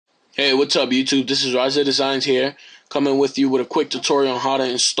Hey, what's up, YouTube? This is RyZRaDesigns here, coming with you with a quick tutorial on how to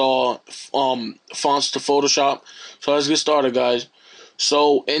install fonts to Photoshop. So let's get started, guys.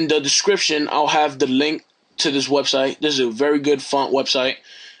 So in the description, I'll have the link to this website. This is a very good font website.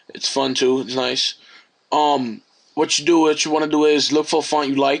 It's fun too. It's nice. What you want to do is look for a font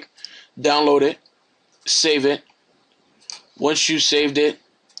you like, download it, save it. Once you saved it,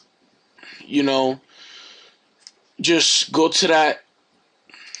 just go to that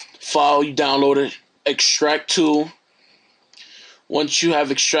file you downloaded, extract to. Once you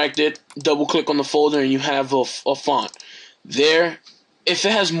have extracted, double click on the folder and you have a font there. If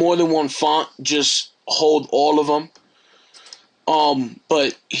it has more than one font, just hold all of them.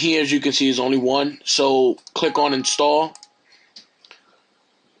 But here, as you can see, is only one, so click on install.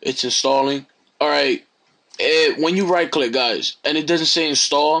 It's installing. Alright, when you right click, guys, and it doesn't say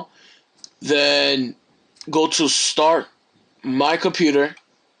install, then go to start, my computer,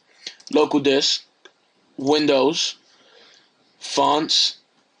 local disk, Windows, fonts,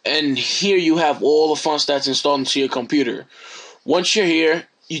 and here you have all the fonts that's installed into your computer. Once you're here,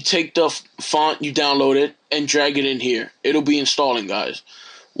 you take the font you downloaded and drag it in here. It'll be installing, guys.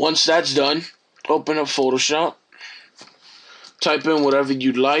 Once that's done, open up Photoshop, type in whatever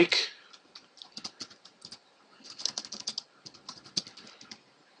you'd like.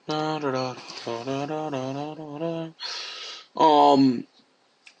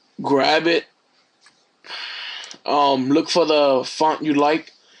 Grab it. Look for the font you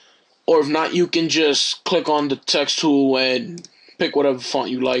like, or if not, you can just click on the text tool and pick whatever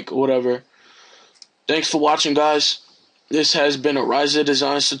font you like or whatever. Thanks for watching, guys. This has been a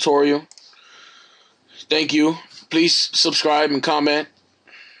RyZRaDesigns tutorial. Thank you. Please subscribe and comment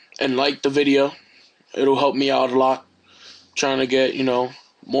and like the video. It'll help me out a lot. Trying to get,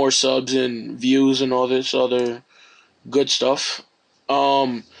 more subs and views and all this other good stuff.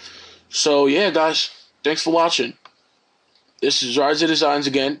 So yeah, guys, thanks for watching. This is RyZRaDesigns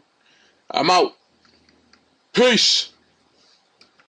again. I'm out. Peace.